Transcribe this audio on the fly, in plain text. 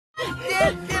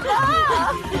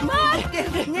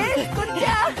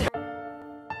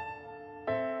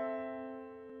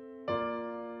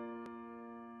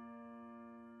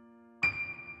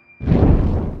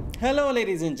Hello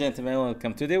ladies and gentlemen,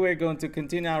 welcome. Today we're going to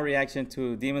continue our reaction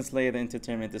to Demon Slayer the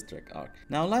Entertainment District Arc.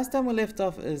 Now last time we left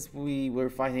off is we were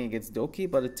fighting against Doki,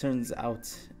 but it turns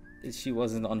out she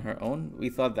wasn't on her own. We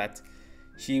thought that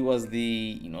she was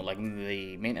the, like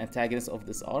the main antagonist of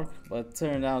this arc, but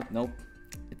turned out nope,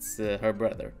 it's her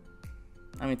brother.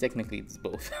 I mean technically it's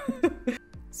both.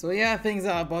 So yeah, things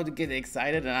are about to get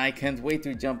excited and I can't wait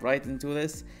to jump right into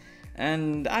this.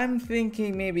 And I'm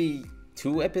thinking maybe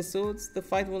 2 episodes the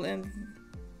fight will end,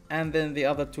 and then the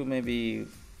other 2 maybe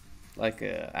like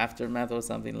aftermath or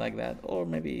something like that, or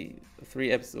maybe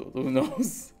 3 episodes, who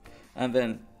knows, and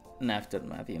then an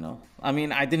aftermath. I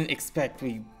mean, I didn't expect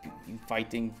we be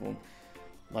fighting for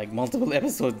like multiple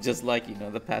episodes just like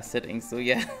the past settings. So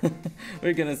yeah,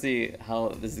 we're gonna see how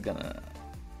this is gonna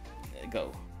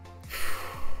go.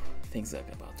 Things are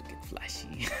about to get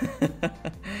flashy.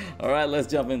 All right, let's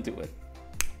jump into it.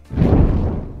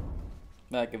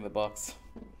 Back in the box.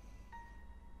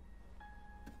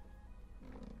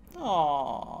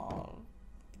 Aww.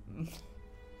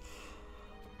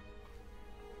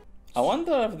 I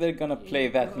wonder if they're gonna play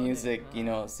that music,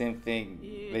 same thing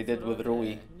they did with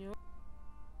Rui.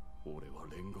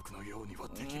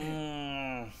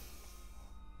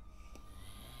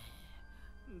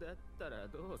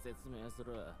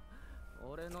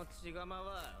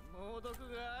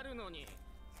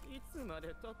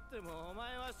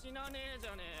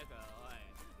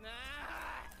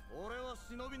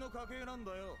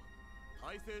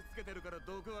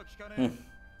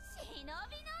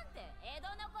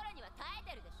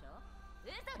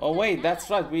 Oh wait, that's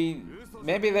right.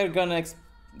 Maybe they're gonna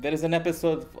there is an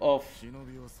episode of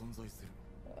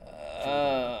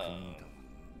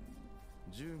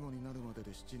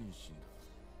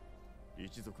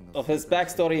his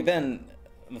backstory, then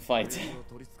the fight.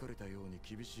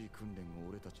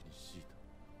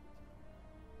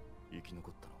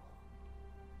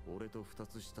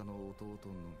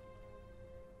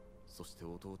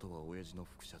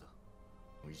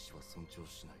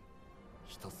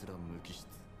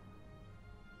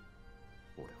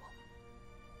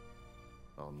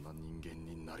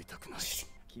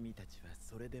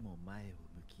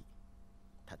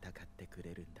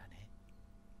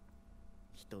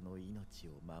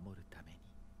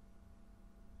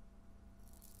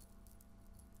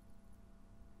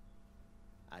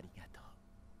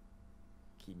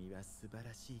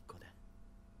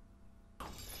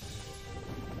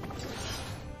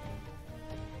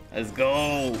 Let's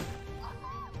go.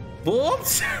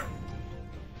 Boobs.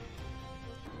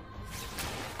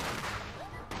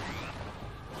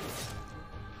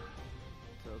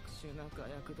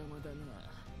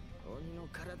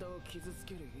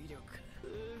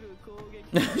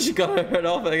 She got her head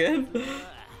off again.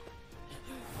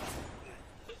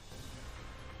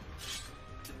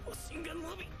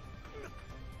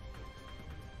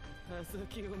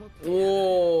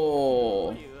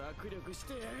 Oh.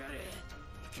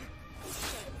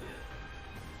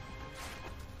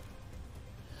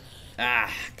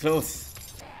 Ah, close.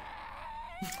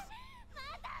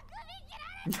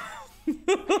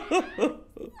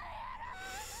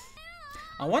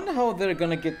 I wonder how they're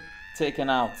gonna get taken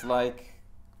out, like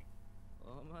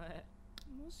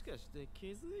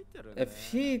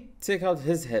if he take out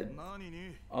his head,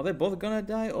 are they both gonna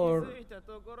die, or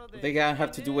they gonna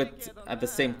have to do it at the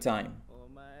same time?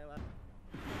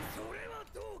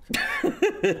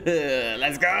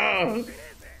 Let's go!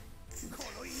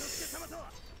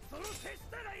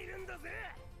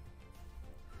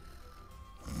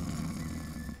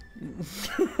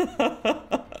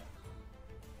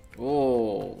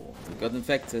 Oh, he got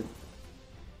infected.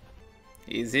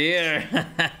 He's here.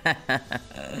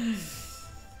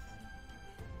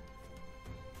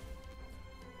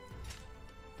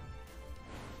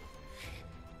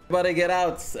 Everybody get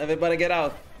out. Everybody get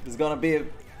out. There's gonna be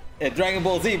a Dragon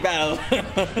Ball Z battle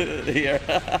here.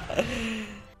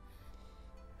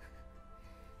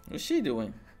 What's she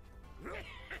doing?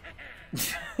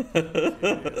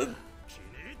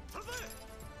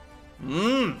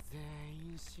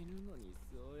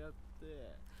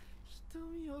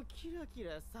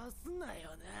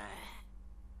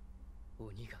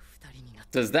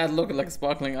 Does that look like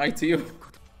sparkling eye to you?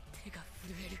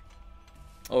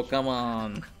 Oh, come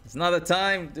on. It's not the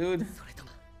time, dude.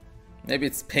 Maybe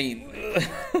it's pain.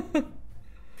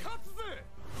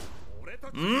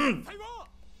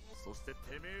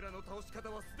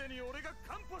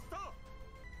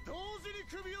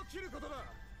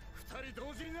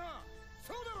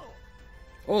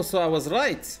 Oh, so I was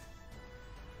right.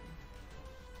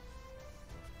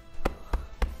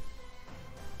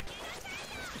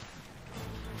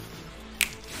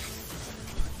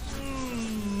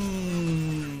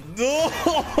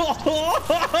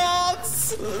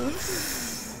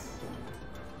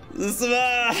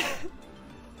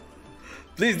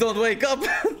 Please don't wake up.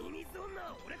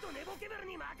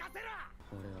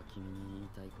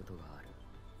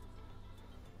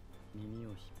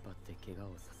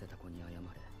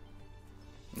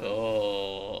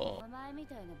 Oh. お前み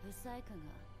たいなブサイクが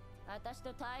私と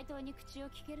対等に口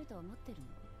を聞けると思ってるの？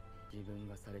自分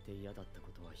がされて嫌だったこ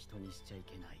とは人にしちゃい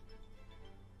けない。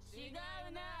違う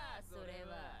な、それ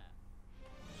は。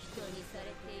人にされ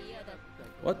て嫌だった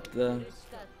こと。What the? 苦し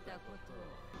かったこと。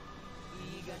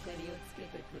言いがかりをつけ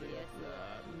てくるやつ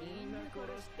はみんな殺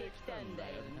してきたんだ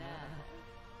よな。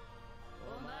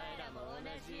お前らも同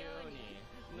じように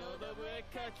喉笛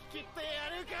かき切ってや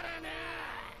るからな。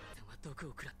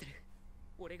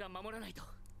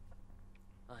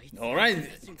 All right,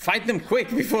 fight them quick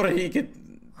before he get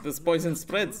this poison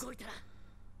spreads.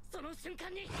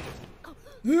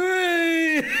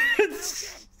 Hey!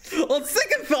 On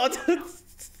second thought.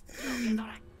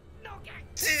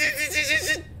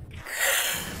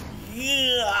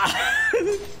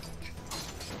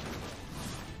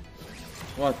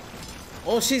 What?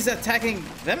 Oh, she's attacking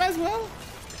them as well?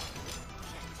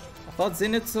 I thought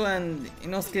Zenitsu and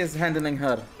Inosuke is handling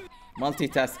her.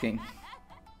 Multitasking.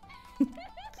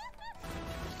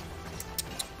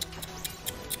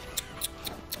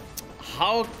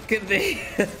 How can they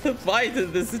fight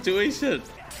in this situation?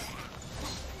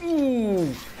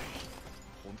 Ooh.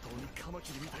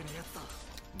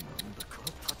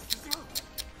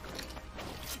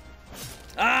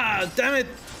 Ah, damn it!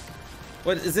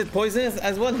 What, is it poisonous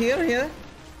as well here? Here?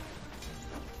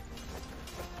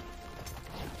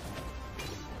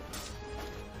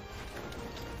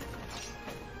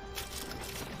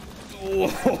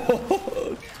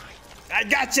 Whoa. I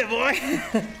gotcha, boy.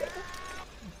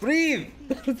 Breathe.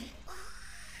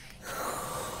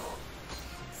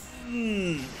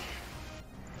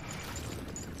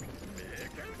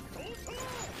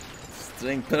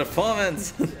 String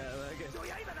performance.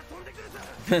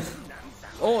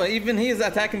 Oh, even he is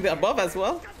attacking the above as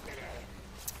well.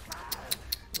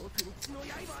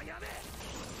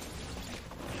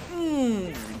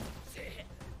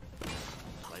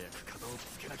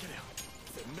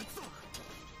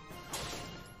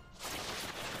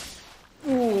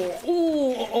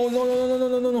 Oh no no no no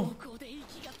no no no!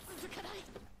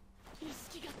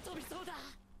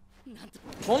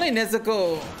 Only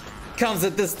Nezuko comes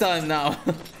at this time now.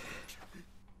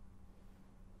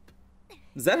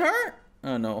 Is that her?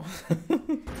 Oh no.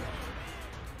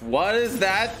 What is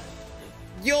that?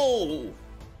 Yo!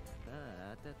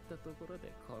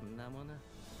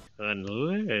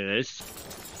 Unless...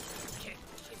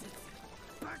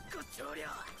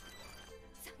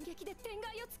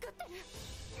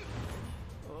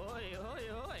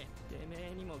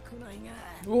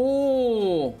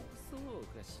 Oh!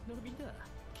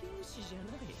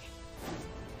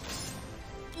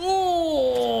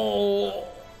 Oh!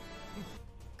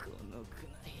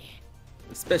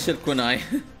 Special kunai.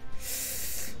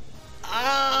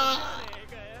 Ah!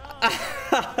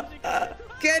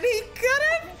 Can he cut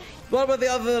it? What about the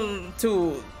other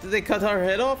two? Did they cut her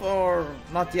head off or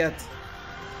not yet?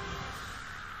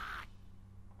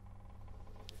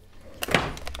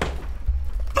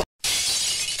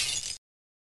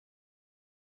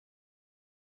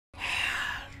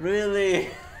 Really?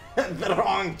 The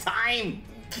wrong time.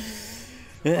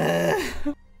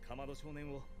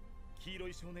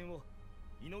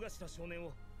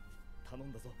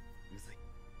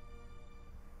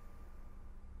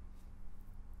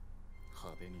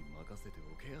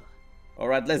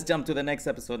 Alright, let's jump to the next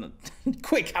episode.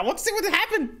 Quick, I want to see what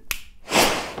happened.